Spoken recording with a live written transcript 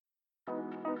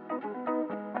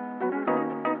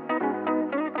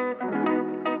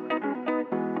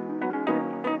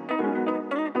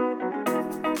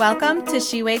Welcome to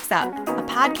She Wakes Up, a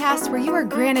podcast where you are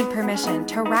granted permission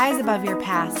to rise above your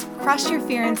past, crush your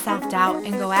fear and self-doubt,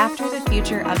 and go after the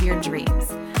future of your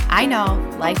dreams. I know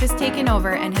life has taken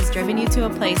over and has driven you to a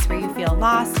place where you feel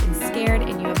lost and scared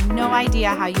and you have no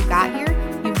idea how you got here.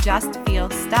 You just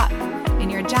feel stuck. In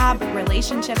your job,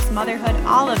 relationships, motherhood,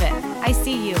 all of it. I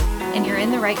see you, and you're in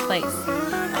the right place.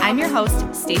 I'm your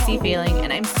host, Stacey Failing,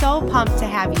 and I'm so pumped to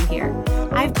have you here.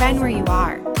 I've been where you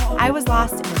are. I was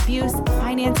lost in abuse,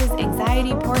 finances,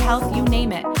 anxiety, poor health, you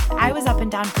name it. I was up and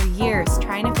down for years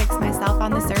trying to fix myself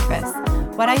on the surface.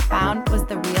 What I found was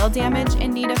the real damage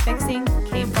in need of fixing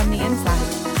came from the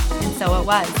inside. And so it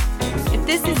was. If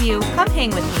this is you, come hang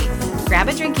with me. Grab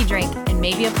a drinky drink and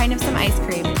maybe a pint of some ice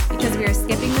cream because we are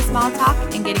skipping the small talk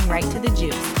and getting right to the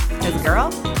juice. Because girl,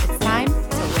 it's time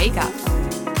to wake up.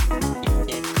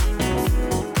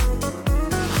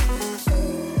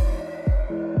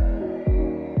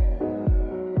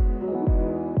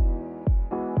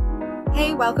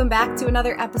 Hey, welcome back to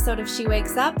another episode of She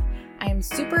Wakes Up. I am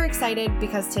super excited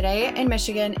because today in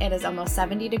Michigan it is almost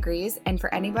 70 degrees, and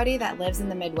for anybody that lives in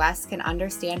the Midwest can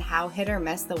understand how hit or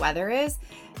miss the weather is.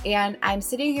 And I'm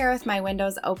sitting here with my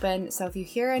windows open, so if you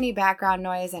hear any background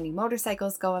noise, any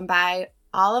motorcycles going by,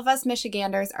 all of us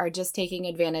Michiganders are just taking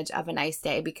advantage of a nice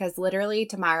day because literally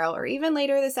tomorrow or even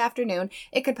later this afternoon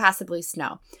it could possibly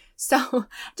snow. So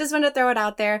just want to throw it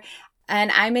out there. And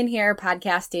I'm in here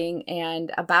podcasting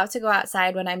and about to go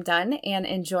outside when I'm done and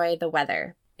enjoy the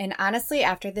weather. And honestly,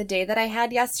 after the day that I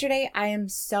had yesterday, I am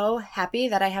so happy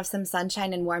that I have some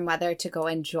sunshine and warm weather to go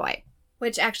enjoy.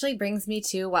 Which actually brings me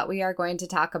to what we are going to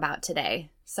talk about today.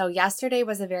 So yesterday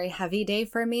was a very heavy day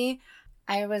for me.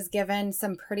 I was given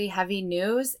some pretty heavy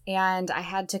news and I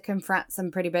had to confront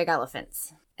some pretty big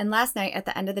elephants. And last night at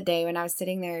the end of the day when I was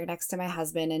sitting there next to my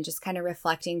husband and just kind of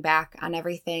reflecting back on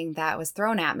everything that was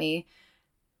thrown at me,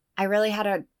 I really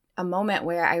had a moment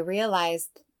where I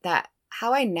realized that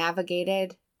how I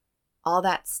navigated all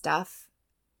that stuff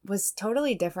was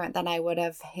totally different than I would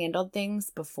have handled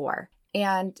things before.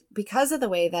 And because of the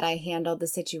way that I handled the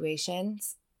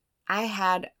situations, I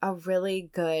had a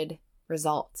really good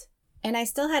result. And I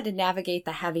still had to navigate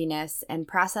the heaviness and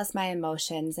process my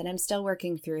emotions, and I'm still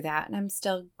working through that, and I'm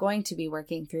still going to be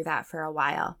working through that for a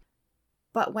while.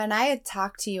 But when I had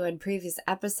talked to you in previous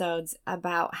episodes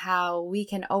about how we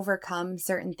can overcome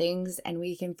certain things and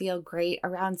we can feel great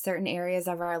around certain areas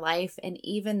of our life, and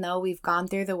even though we've gone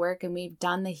through the work and we've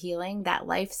done the healing, that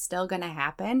life's still going to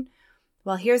happen.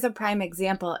 Well, here's a prime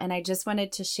example, and I just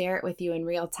wanted to share it with you in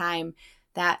real time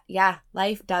that, yeah,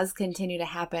 life does continue to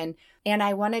happen. And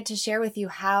I wanted to share with you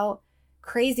how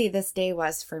crazy this day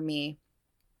was for me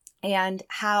and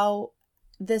how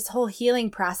this whole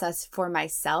healing process for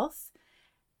myself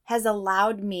has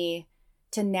allowed me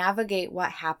to navigate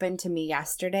what happened to me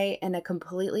yesterday in a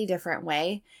completely different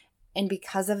way. And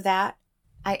because of that,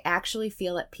 I actually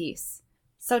feel at peace.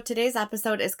 So today's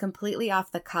episode is completely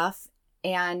off the cuff,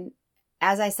 and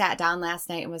as I sat down last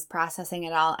night and was processing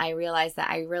it all, I realized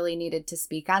that I really needed to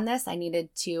speak on this. I needed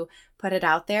to put it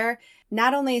out there,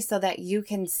 not only so that you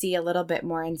can see a little bit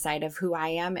more inside of who I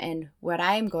am and what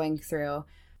I am going through,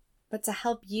 but to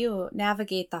help you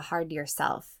navigate the hard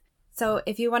yourself. So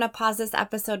if you want to pause this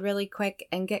episode really quick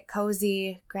and get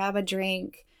cozy, grab a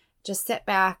drink, just sit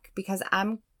back because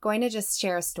I'm going to just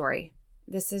share a story.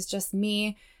 This is just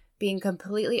me being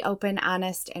completely open,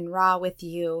 honest, and raw with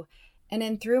you. And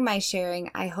then through my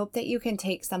sharing, I hope that you can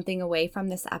take something away from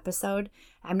this episode.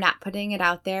 I'm not putting it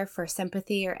out there for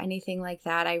sympathy or anything like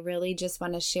that. I really just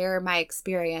want to share my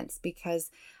experience because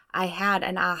I had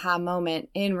an aha moment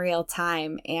in real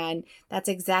time. And that's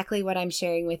exactly what I'm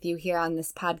sharing with you here on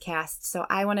this podcast. So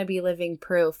I want to be living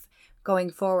proof going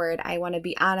forward. I want to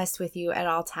be honest with you at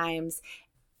all times.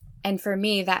 And for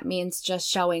me, that means just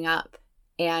showing up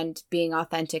and being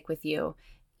authentic with you,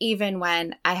 even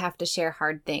when I have to share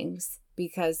hard things,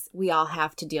 because we all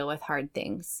have to deal with hard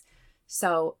things.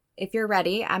 So if you're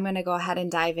ready, I'm going to go ahead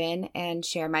and dive in and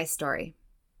share my story.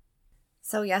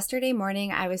 So yesterday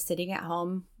morning, I was sitting at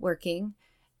home working,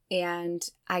 and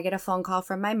I get a phone call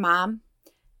from my mom,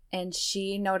 and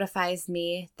she notifies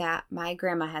me that my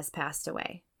grandma has passed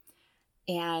away.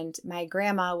 And my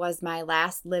grandma was my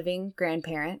last living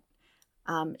grandparent.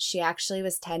 She actually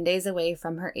was 10 days away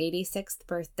from her 86th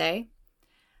birthday.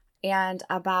 And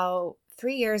about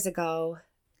 3 years ago,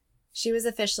 she was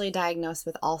officially diagnosed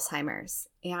with Alzheimer's.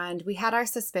 And we had our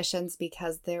suspicions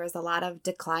because there was a lot of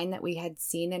decline that we had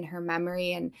seen in her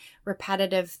memory and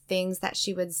repetitive things that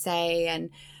she would say. And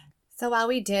so while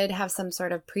we did have some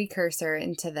sort of precursor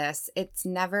into this, it's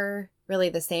never really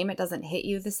the same. It doesn't hit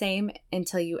you the same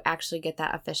until you actually get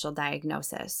that official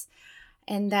diagnosis.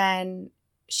 And then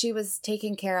she was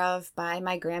taken care of by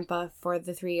my grandpa for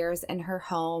the 3 years in her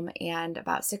home. And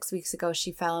about 6 weeks ago,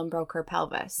 she fell and broke her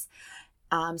pelvis.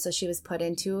 So she was put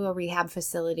into a rehab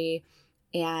facility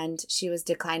and she was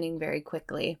declining very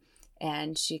quickly.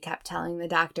 And she kept telling the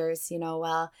doctors,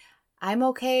 well, I'm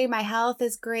okay. My health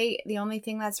is great. The only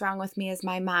thing that's wrong with me is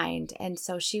my mind. And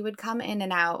so she would come in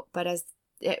and out, but as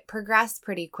it progressed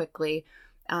pretty quickly,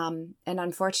 and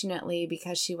unfortunately,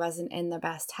 because she wasn't in the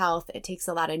best health, it takes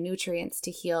a lot of nutrients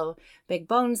to heal big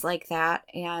bones like that.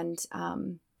 And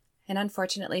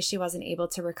unfortunately, she wasn't able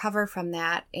to recover from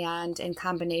that. And in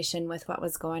combination with what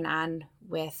was going on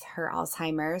with her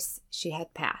Alzheimer's, she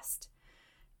had passed.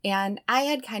 And I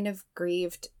had kind of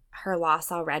grieved her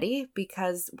loss already,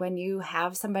 because when you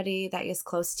have somebody that is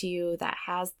close to you that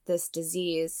has this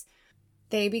disease,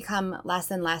 they become less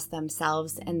and less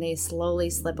themselves and they slowly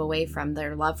slip away from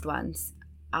their loved ones.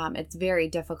 It's very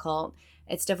difficult.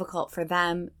 It's difficult for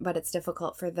them, but it's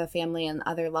difficult for the family and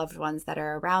other loved ones that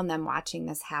are around them watching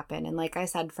this happen. And like I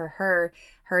said, for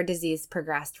her disease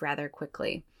progressed rather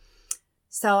quickly.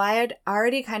 So I had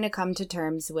already kind of come to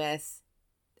terms with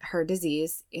her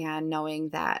disease and knowing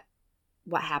that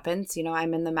what happens,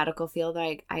 I'm in the medical field.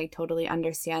 I totally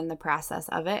understand the process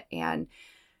of it. And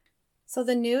so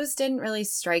the news didn't really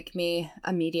strike me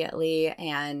immediately.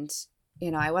 And,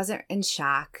 I wasn't in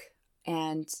shock.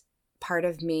 And part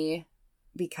of me,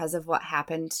 because of what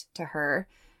happened to her,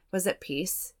 was at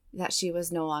peace that she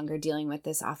was no longer dealing with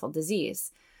this awful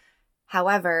disease.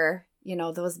 However,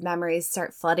 those memories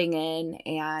start flooding in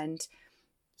and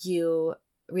you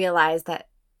realize that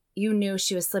you knew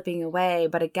she was slipping away.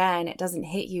 But again, it doesn't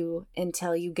hit you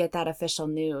until you get that official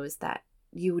news that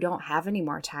you don't have any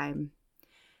more time.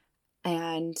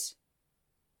 And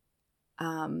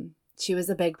she was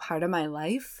a big part of my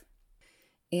life.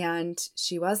 And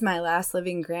she was my last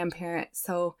living grandparent.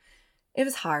 So it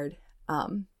was hard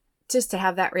just to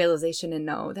have that realization and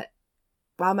know that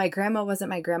while my grandma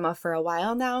wasn't my grandma for a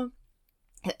while now,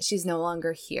 she's no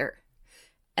longer here.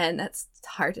 And that's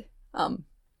hard.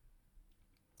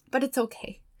 But it's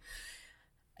okay.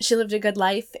 She lived a good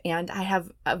life, and I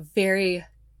have a very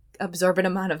absorbent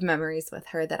amount of memories with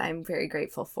her that I'm very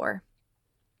grateful for.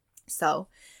 So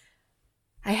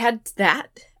I had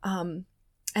that. And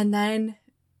then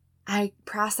I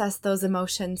processed those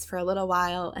emotions for a little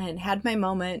while and had my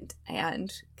moment and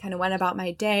kind of went about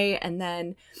my day. And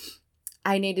then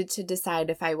I needed to decide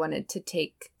if I wanted to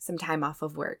take some time off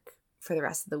of work for the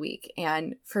rest of the week.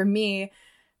 And for me,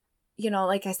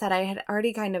 like I said, I had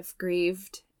already kind of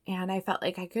grieved and I felt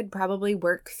like I could probably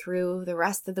work through the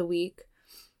rest of the week.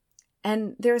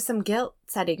 And there was some guilt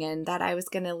setting in that I was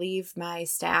going to leave my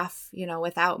staff,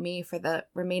 without me for the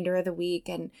remainder of the week.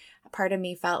 And a part of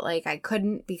me felt like I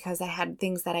couldn't because I had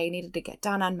things that I needed to get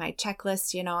done on my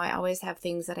checklist. I always have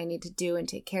things that I need to do and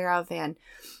take care of. And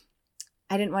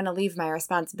I didn't want to leave my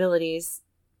responsibilities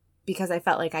because I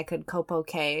felt like I could cope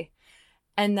okay.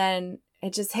 And then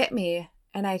it just hit me.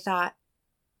 And I thought,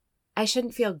 I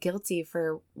shouldn't feel guilty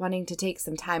for wanting to take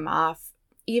some time off,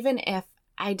 even if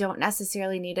I don't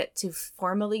necessarily need it to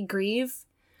formally grieve.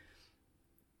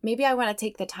 Maybe I want to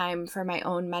take the time for my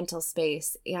own mental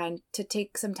space and to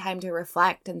take some time to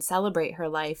reflect and celebrate her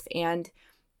life and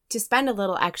to spend a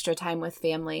little extra time with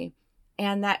family.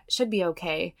 And that should be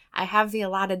okay. I have the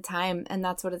allotted time and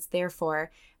that's what it's there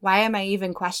for. Why am I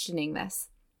even questioning this?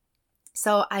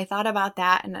 So I thought about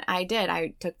that and I did.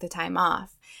 I took the time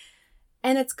off.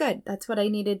 And it's good. That's what I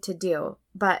needed to do.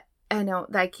 But I know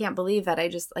that I can't believe that I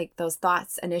just those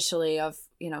thoughts initially of,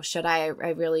 should I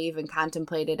really even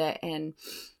contemplated it. And,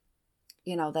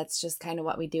 that's just kind of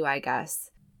what we do, I guess.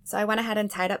 So I went ahead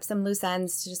and tied up some loose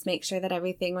ends to just make sure that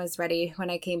everything was ready when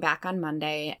I came back on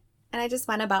Monday. And I just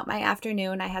went about my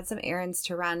afternoon. I had some errands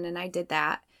to run and I did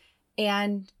that.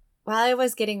 And while I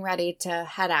was getting ready to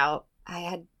head out, I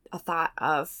had a thought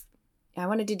of, I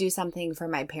wanted to do something for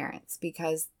my parents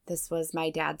because this was my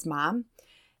dad's mom.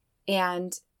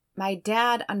 And my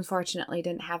dad, unfortunately,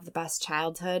 didn't have the best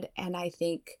childhood. And I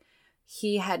think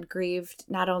he had grieved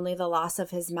not only the loss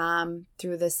of his mom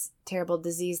through this terrible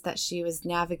disease that she was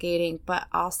navigating, but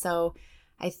also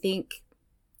I think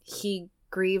he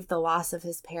grieved the loss of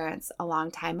his parents a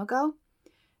long time ago.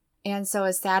 And so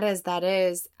as sad as that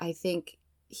is, I think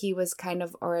he was kind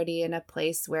of already in a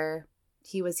place where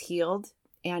he was healed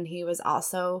and he was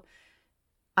also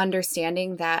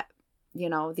understanding that,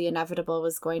 the inevitable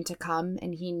was going to come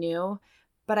and he knew.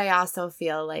 But I also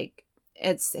feel like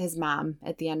it's his mom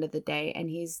at the end of the day. And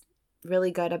he's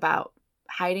really good about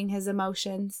hiding his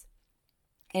emotions.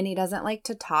 And he doesn't like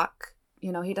to talk.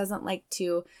 He doesn't like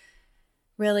to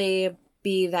really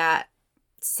be that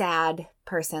sad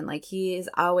person. Like, he is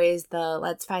always the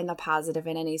let's find the positive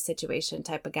in any situation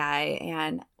type of guy.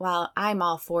 And while I'm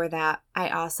all for that, I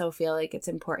also feel like it's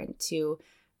important to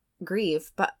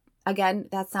grieve. But again,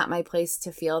 that's not my place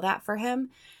to feel that for him.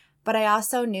 But I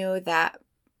also knew that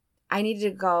I needed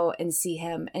to go and see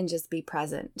him and just be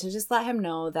present, to just let him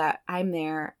know that I'm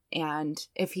there. And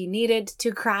if he needed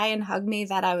to cry and hug me,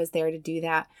 that I was there to do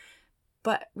that.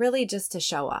 But really just to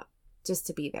show up, just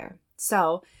to be there.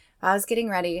 So while I was getting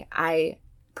ready, I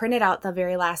printed out the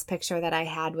very last picture that I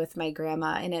had with my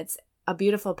grandma. And it's a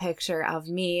beautiful picture of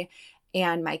me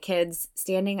and my kids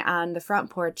standing on the front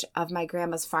porch of my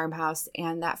grandma's farmhouse.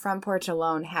 And that front porch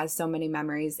alone has so many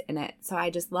memories in it. So I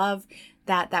just love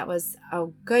that. That was a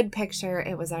good picture.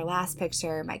 It was our last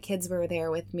picture. My kids were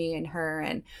there with me and her,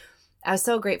 and I was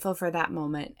so grateful for that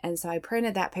moment. And so I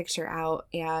printed that picture out,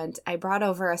 and I brought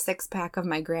over a 6-pack of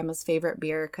my grandma's favorite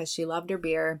beer because she loved her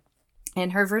beer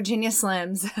and her Virginia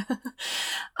Slims.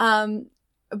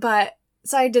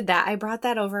 So I did that. I brought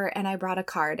that over, and I brought a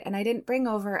card, and I didn't bring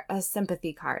over a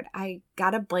sympathy card. I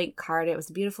got a blank card. It was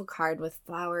a beautiful card with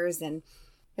flowers, and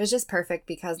it was just perfect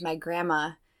because my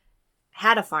grandma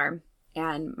had a farm,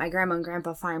 and my grandma and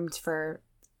grandpa farmed for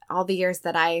all the years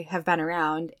that I have been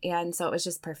around. And so it was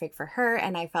just perfect for her.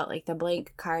 And I felt like the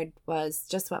blank card was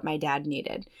just what my dad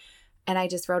needed. And I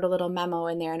just wrote a little memo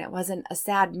in there, and it wasn't a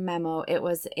sad memo. It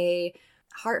was a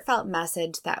heartfelt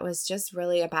message that was just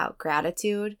really about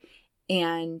gratitude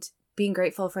and being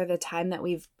grateful for the time that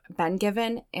we've been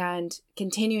given and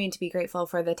continuing to be grateful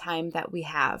for the time that we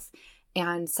have,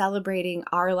 and celebrating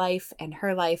our life and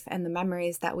her life and the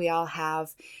memories that we all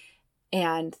have,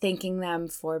 and thanking them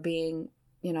for being,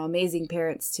 amazing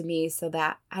parents to me so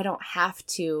that I don't have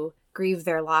to grieve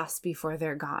their loss before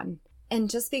they're gone. And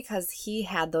just because he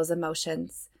had those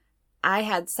emotions, I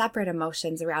had separate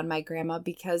emotions around my grandma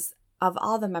because of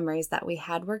all the memories that we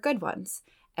had were good ones.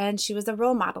 And she was a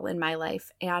role model in my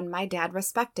life, and my dad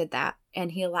respected that,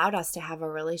 and he allowed us to have a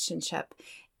relationship,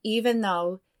 even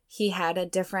though he had a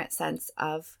different sense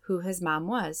of who his mom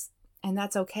was. And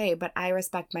that's okay, but I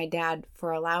respect my dad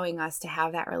for allowing us to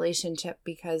have that relationship,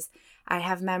 because I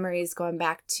have memories going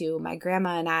back to my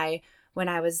grandma and I when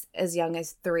I was as young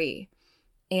as 3.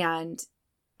 And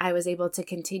I was able to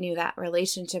continue that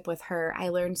relationship with her. I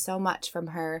learned so much from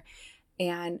her,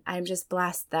 and I'm just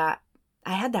blessed that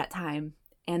I had that time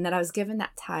and that I was given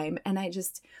that time. And I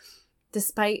just,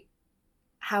 despite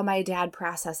how my dad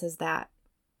processes that,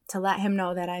 to let him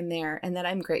know that I'm there and that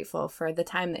I'm grateful for the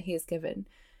time that he's given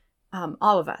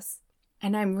all of us.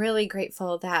 And I'm really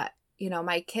grateful that,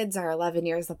 my kids are 11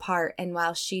 years apart. And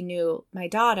while she knew my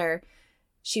daughter,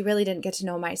 she really didn't get to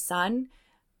know my son,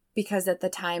 because at the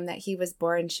time that he was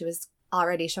born, she was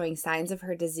already showing signs of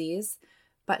her disease,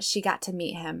 but she got to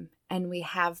meet him, and we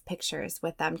have pictures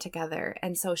with them together.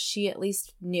 And so she at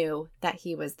least knew that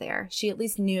he was there. She at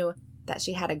least knew that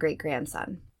she had a great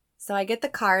grandson. So I get the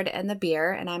card and the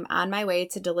beer, and I'm on my way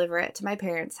to deliver it to my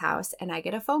parents' house, and I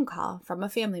get a phone call from a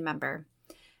family member.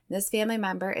 This family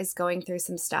member is going through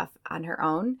some stuff on her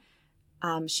own.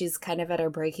 She's kind of at her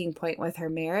breaking point with her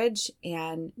marriage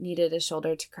and needed a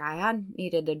shoulder to cry on,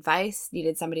 needed advice,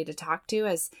 needed somebody to talk to,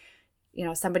 as,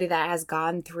 somebody that has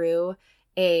gone through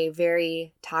a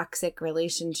very toxic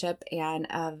relationship and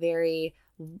a very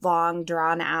long,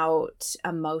 drawn out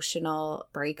emotional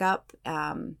breakup,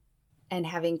 and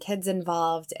having kids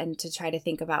involved, and to try to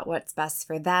think about what's best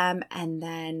for them. And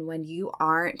then when you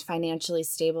aren't financially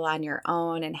stable on your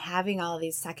own, and having all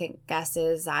these second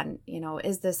guesses on,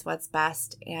 is this what's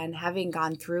best? And having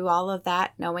gone through all of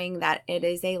that, knowing that it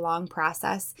is a long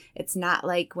process. It's not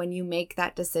like when you make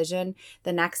that decision,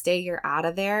 the next day you're out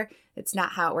of there. It's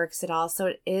not how it works at all. So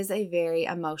it is a very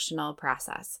emotional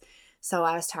process. So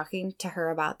I was talking to her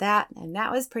about that, and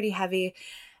that was pretty heavy.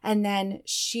 And then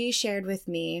she shared with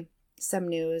me some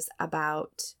news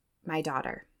about my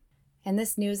daughter. And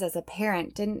this news as a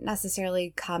parent didn't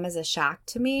necessarily come as a shock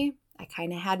to me. I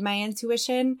kind of had my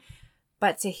intuition,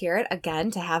 but to hear it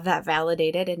again, to have that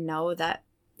validated and know that,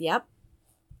 yep,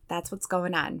 that's what's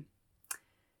going on,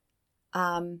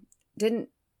 didn't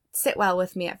sit well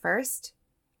with me at first.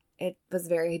 It was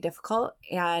very difficult,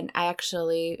 and I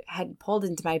actually had pulled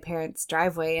into my parents'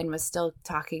 driveway and was still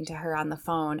talking to her on the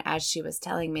phone as she was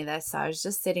telling me this. So I was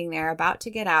just sitting there about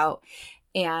to get out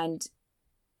and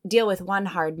deal with one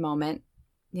hard moment,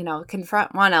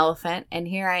 confront one elephant, and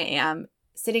here I am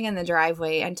sitting in the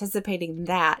driveway anticipating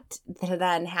that to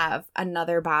then have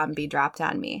another bomb be dropped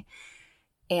on me.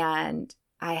 And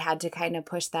I had to kind of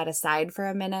push that aside for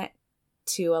a minute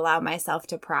to allow myself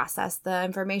to process the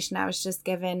information I was just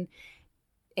given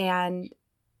and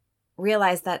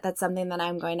realize that that's something that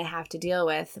I'm going to have to deal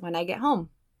with when I get home.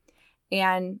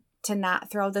 and to not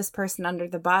throw this person under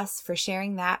the bus for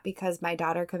sharing that, because my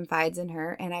daughter confides in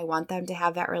her and I want them to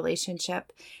have that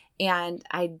relationship. And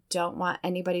I don't want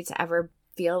anybody to ever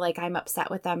feel like I'm upset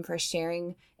with them for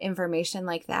sharing information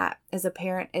like that. As a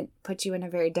parent, it puts you in a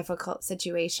very difficult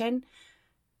situation.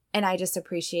 And I just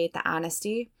appreciate the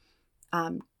honesty.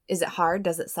 Is it hard?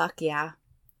 Does it suck? Yeah.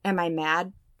 Am I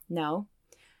mad? No.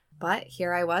 But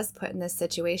here I was put in this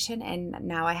situation, and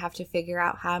now I have to figure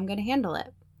out how I'm going to handle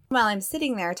it. While I'm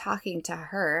sitting there talking to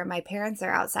her, my parents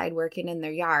are outside working in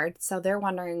their yard, so they're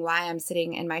wondering why I'm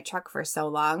sitting in my truck for so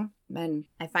long. And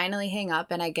I finally hang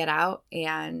up and I get out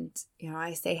and,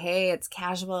 I say, hey, it's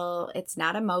casual. It's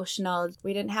not emotional.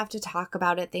 We didn't have to talk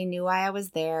about it. They knew why I was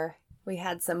there. We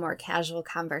had some more casual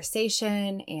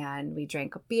conversation and we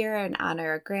drank a beer in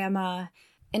honor of Grandma.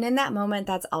 And in that moment,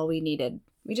 that's all we needed.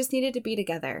 We just needed to be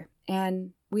together.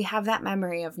 And we have that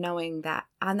memory of knowing that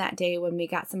on that day when we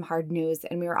got some hard news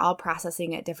and we were all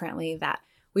processing it differently, that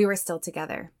we were still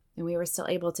together and we were still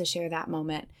able to share that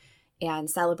moment and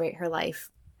celebrate her life.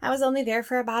 I was only there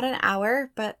for about an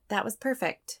hour, but that was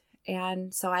perfect.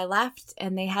 And so I left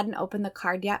and they hadn't opened the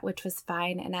card yet, which was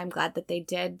fine. And I'm glad that they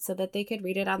did, so that they could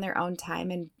read it on their own time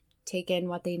and take in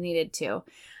what they needed to.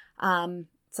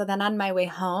 So then on my way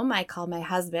home, I called my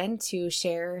husband to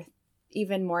share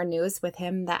even more news with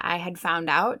him that I had found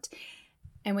out.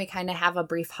 And we kind of have a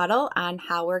brief huddle on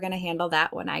how we're going to handle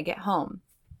that when I get home.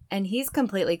 And he's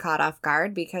completely caught off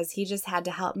guard because he just had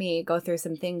to help me go through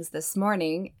some things this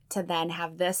morning to then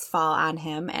have this fall on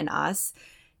him and us.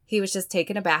 He was just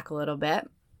taken aback a little bit.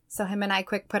 So him and I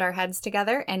quick put our heads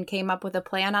together and came up with a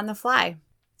plan on the fly.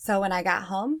 So when I got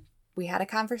home, we had a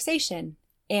conversation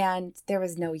and there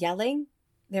was no yelling.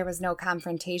 There was no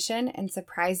confrontation, and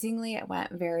surprisingly, it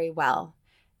went very well.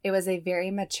 It was a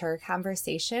very mature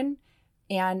conversation,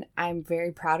 and I'm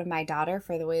very proud of my daughter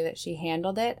for the way that she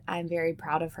handled it. I'm very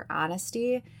proud of her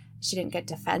honesty. She didn't get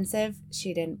defensive.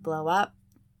 She didn't blow up.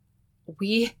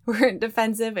 We weren't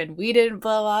defensive, and we didn't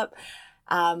blow up,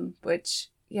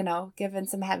 which, given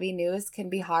some heavy news, can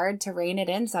be hard to rein it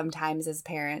in sometimes as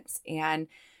parents. And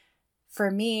for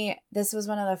me, this was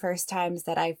one of the first times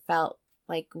that I felt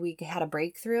like we had a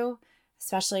breakthrough,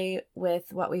 especially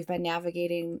with what we've been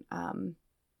navigating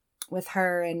with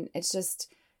her. And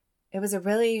it was a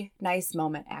really nice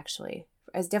moment, actually.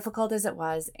 As difficult as it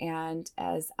was and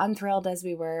as unthrilled as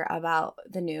we were about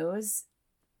the news,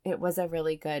 it was a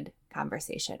really good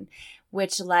conversation,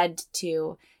 which led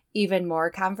to even more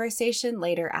conversation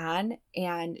later on.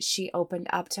 And she opened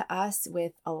up to us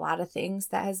with a lot of things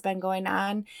that has been going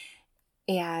on.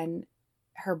 And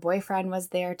her boyfriend was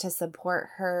there to support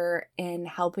her in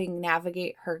helping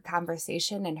navigate her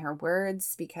conversation and her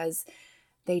words, because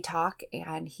they talk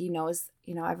and he knows,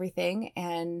 everything.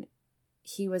 And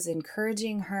he was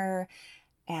encouraging her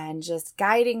and just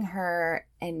guiding her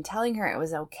and telling her it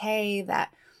was okay,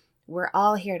 that we're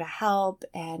all here to help.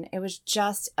 And it was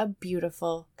just a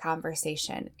beautiful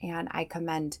conversation. And I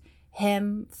commend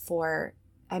him for,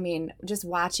 just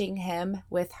watching him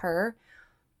with her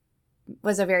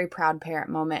was a very proud parent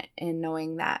moment in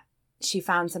knowing that she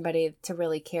found somebody to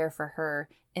really care for her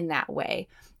in that way.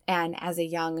 And as a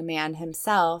young man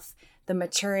himself, the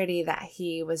maturity that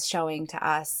he was showing to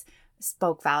us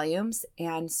spoke volumes.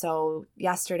 And so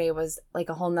yesterday was like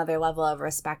a whole nother level of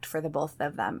respect for the both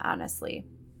of them, honestly.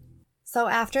 So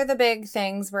after the big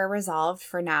things were resolved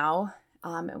for now,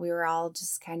 we were all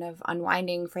just kind of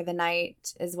unwinding for the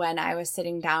night, is when I was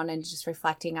sitting down and just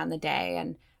reflecting on the day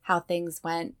and how things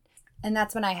went. And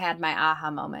that's when I had my aha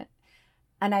moment.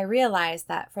 And I realized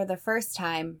that for the first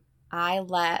time, I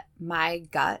let my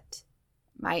gut,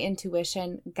 my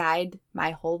intuition, guide my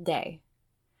whole day.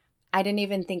 I didn't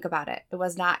even think about it. It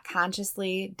was not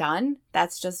consciously done.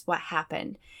 That's just what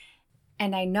happened.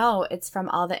 And I know it's from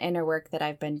all the inner work that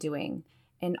I've been doing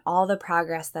and all the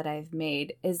progress that I've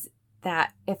made, is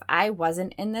that if I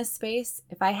wasn't in this space,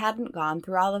 if I hadn't gone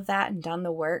through all of that and done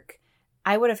the work,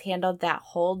 I would have handled that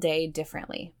whole day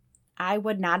differently. I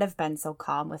would not have been so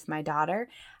calm with my daughter.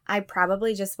 I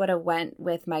probably just would have went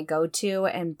with my go-to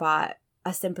and bought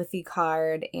a sympathy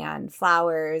card and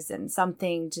flowers and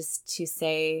something just to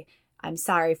say, I'm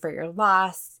sorry for your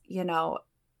loss,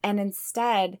 And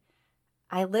instead,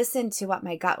 I listened to what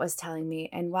my gut was telling me.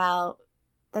 And while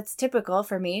that's typical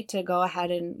for me to go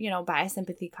ahead and, buy a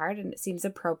sympathy card, and it seems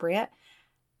appropriate,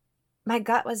 my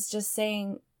gut was just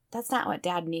saying, that's not what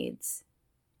Dad needs.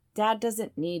 Dad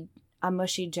doesn't need a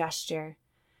mushy gesture.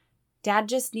 Dad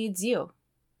just needs you.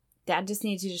 Dad just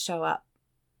needs you to show up.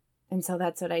 And so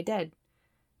that's what I did.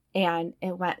 And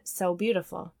it went so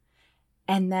beautiful.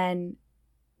 And then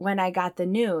when I got the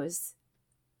news,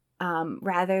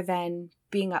 rather than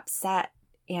being upset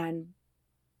and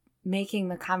making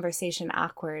the conversation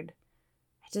awkward.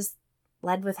 I just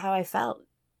led with how I felt,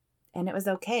 and it was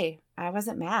okay. I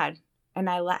wasn't mad, and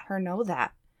I let her know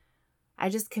that. I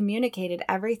just communicated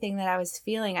everything that I was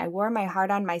feeling. I wore my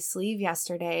heart on my sleeve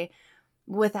yesterday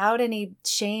without any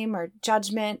shame or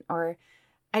judgment, or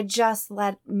I just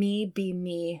let me be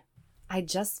me. I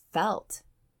just felt.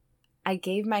 I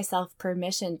gave myself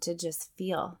permission to just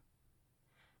feel.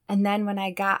 And then when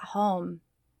I got home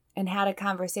and had a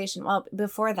conversation, well,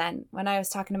 before then, when I was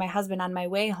talking to my husband on my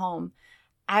way home,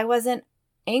 I wasn't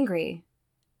angry.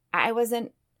 I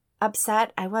wasn't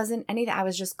upset. I wasn't anything. I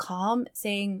was just calm,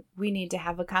 saying, we need to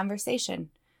have a conversation.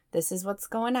 This is what's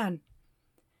going on.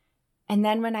 And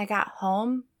then when I got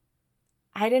home,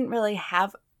 I didn't really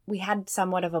we had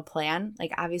somewhat of a plan.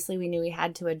 Like, obviously we knew we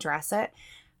had to address it.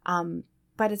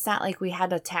 But it's not like we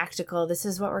had a tactical, this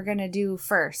is what we're going to do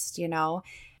first, you know.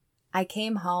 I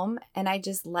came home and I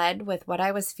just led with what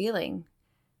I was feeling.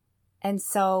 And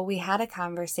so we had a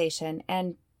conversation.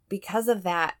 And because of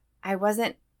that, I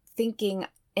wasn't thinking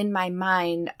in my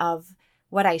mind of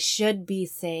what I should be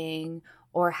saying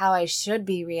or how I should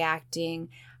be reacting.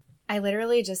 I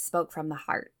literally just spoke from the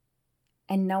heart.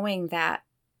 And knowing that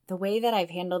the way that I've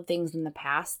handled things in the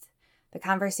past, the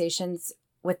conversations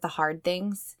with the hard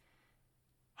things,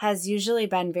 has usually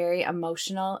been very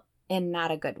emotional in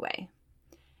not a good way.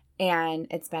 And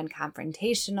it's been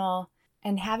confrontational.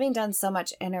 And having done so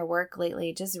much inner work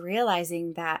lately, just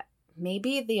realizing that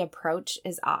maybe the approach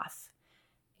is off.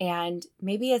 And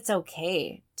maybe it's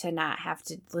okay to not have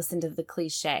to listen to the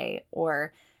cliche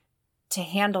or to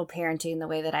handle parenting the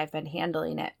way that I've been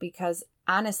handling it, because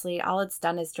honestly, all it's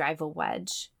done is drive a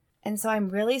wedge. And so I'm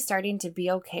really starting to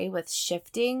be okay with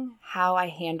shifting how I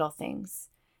handle things.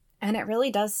 And it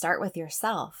really does start with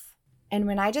yourself. And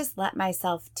when I just let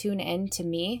myself tune in to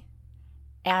me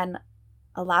and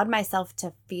allowed myself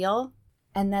to feel,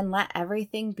 and then let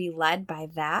everything be led by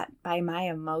that, by my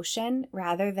emotion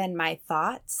rather than my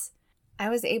thoughts, I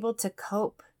was able to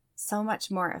cope so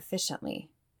much more efficiently.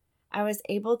 I was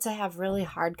able to have really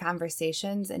hard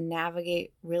conversations and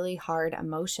navigate really hard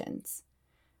emotions.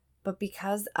 But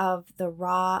because of the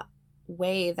raw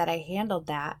way that I handled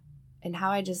that and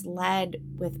how I just led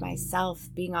with myself,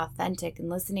 being authentic and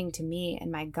listening to me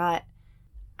and my gut,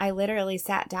 I literally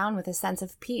sat down with a sense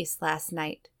of peace last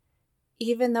night.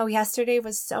 Even though yesterday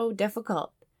was so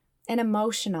difficult and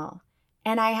emotional,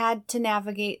 and I had to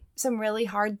navigate some really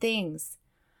hard things.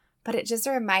 But it just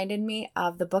reminded me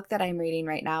of the book that I'm reading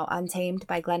right now, Untamed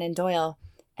by Glennon Doyle.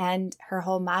 And her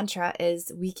whole mantra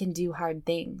is, we can do hard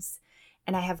things.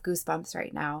 And I have goosebumps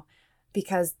right now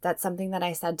because that's something that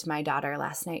I said to my daughter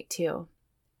last night too,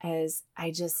 is I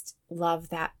just love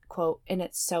that quote. And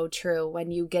it's so true.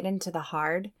 When you get into the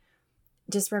hard,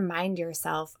 just remind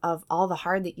yourself of all the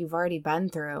hard that you've already been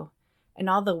through and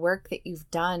all the work that you've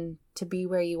done to be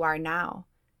where you are now.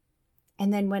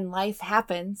 And then when life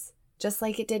happens, just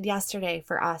like it did yesterday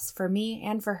for us, for me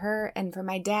and for her and for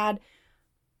my dad,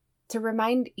 to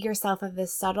remind yourself of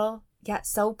this subtle yet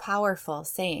so powerful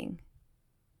saying,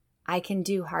 I can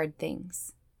do hard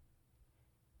things.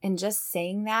 And just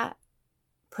saying that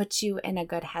puts you in a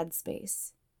good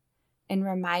headspace and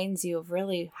reminds you of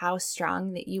really how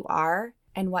strong that you are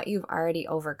and what you've already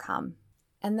overcome.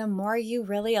 And the more you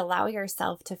really allow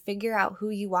yourself to figure out who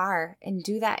you are and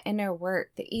do that inner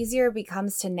work, the easier it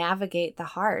becomes to navigate the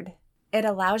hard. It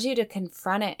allows you to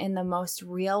confront it in the most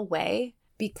real way.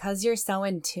 Because you're so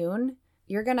in tune,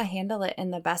 you're going to handle it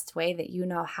in the best way that you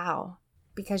know how.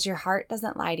 Because your heart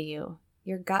doesn't lie to you.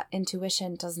 Your gut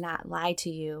intuition does not lie to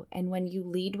you. And when you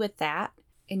lead with that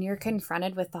and you're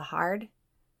confronted with the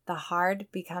hard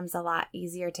becomes a lot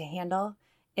easier to handle.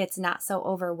 It's not so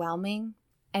overwhelming.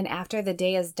 And after the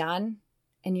day is done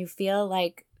and you feel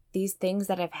like these things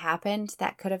that have happened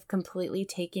that could have completely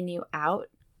taken you out,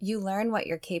 you learn what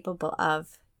you're capable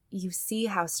of. You see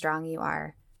how strong you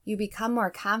are. You become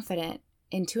more confident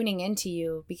in tuning into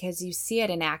you because you see it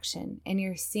in action and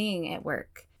you're seeing it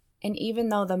work. And even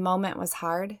though the moment was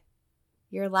hard,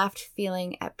 you're left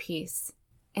feeling at peace.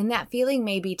 And that feeling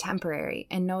may be temporary,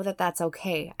 and know that that's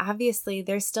okay. Obviously,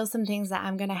 there's still some things that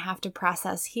I'm going to have to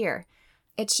process here.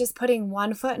 It's just putting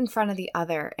one foot in front of the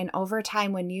other. And over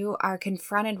time, when you are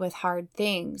confronted with hard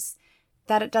things,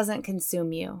 that it doesn't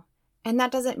consume you. And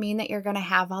that doesn't mean that you're going to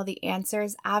have all the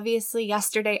answers. Obviously,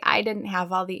 yesterday I didn't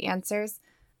have all the answers.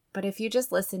 But if you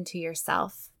just listen to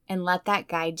yourself and let that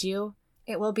guide you,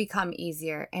 it will become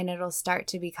easier and it'll start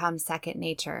to become second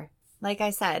nature. Like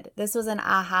I said, this was an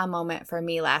aha moment for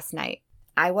me last night.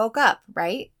 I woke up,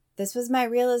 right? This was my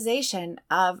realization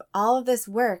of all of this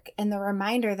work and the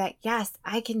reminder that, yes,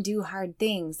 I can do hard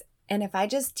things. And if I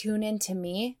just tune into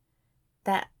me,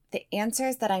 that the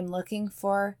answers that I'm looking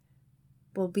for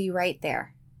will be right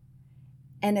there.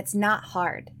 And it's not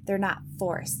hard. They're not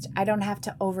forced. I don't have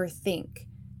to overthink.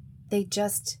 They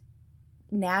just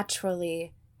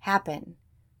naturally happen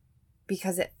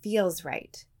because it feels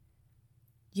right.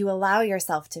 You allow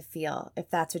yourself to feel if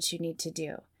that's what you need to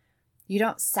do. You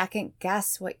don't second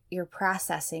guess what you're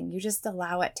processing. You just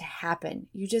allow it to happen.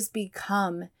 You just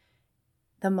become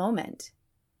the moment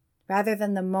rather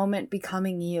than the moment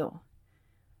becoming you.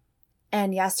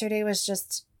 And yesterday was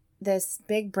just this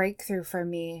big breakthrough for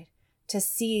me to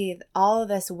see all of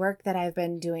this work that I've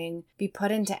been doing be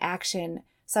put into action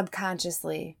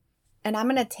subconsciously. And I'm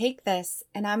going to take this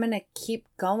and I'm going to keep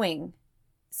going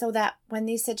so that when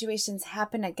these situations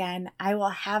happen again, I will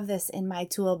have this in my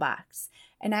toolbox.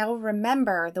 And I will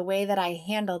remember the way that I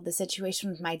handled the situation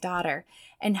with my daughter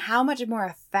and how much more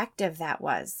effective that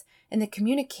was. And the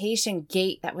communication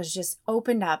gate that was just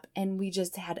opened up, and we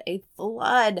just had a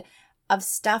flood of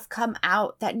stuff come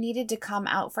out that needed to come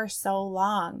out for so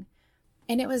long.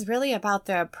 And it was really about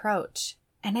the approach.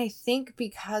 And I think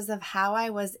because of how I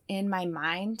was in my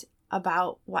mind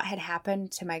about what had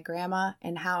happened to my grandma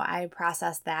and how I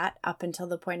processed that up until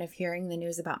the point of hearing the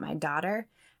news about my daughter,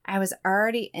 I was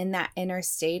already in that inner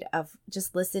state of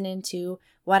just listening to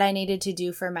what I needed to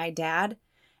do for my dad.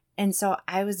 And so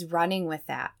I was running with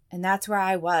that. And that's where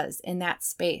I was, in that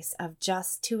space of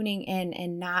just tuning in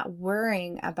and not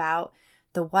worrying about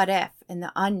the what if and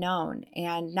the unknown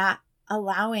and not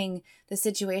allowing the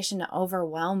situation to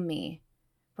overwhelm me.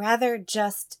 Rather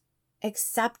just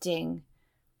accepting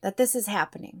that this is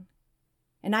happening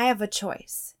and I have a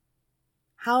choice.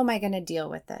 How am I going to deal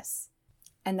with this?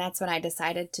 And that's when I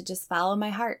decided to just follow my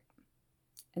heart.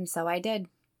 And so I did.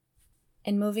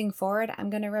 And moving forward,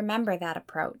 I'm going to remember that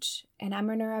approach. And I'm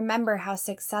going to remember how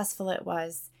successful it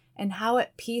was and how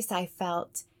at peace I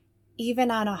felt even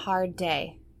on a hard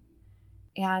day.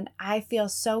 And I feel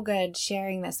so good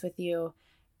sharing this with you.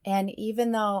 And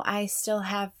even though I still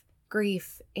have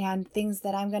grief and things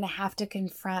that I'm going to have to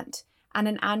confront on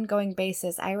an ongoing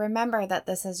basis, I remember that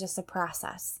this is just a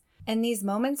process. And these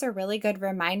moments are really good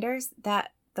reminders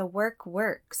that the work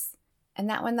works. And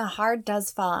that when the hard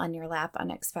does fall on your lap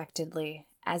unexpectedly,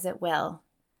 as it will,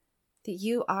 that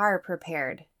you are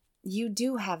prepared. You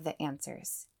do have the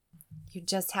answers. You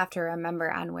just have to remember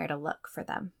on where to look for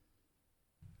them.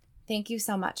 Thank you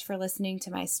so much for listening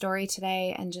to my story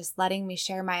today and just letting me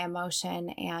share my emotion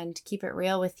and keep it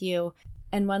real with you.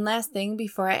 And one last thing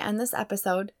before I end this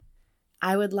episode,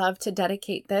 I would love to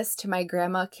dedicate this to my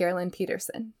grandma, Carolyn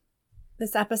Peterson.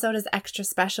 This episode is extra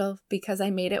special because I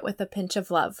made it with a pinch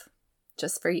of love,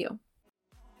 just for you.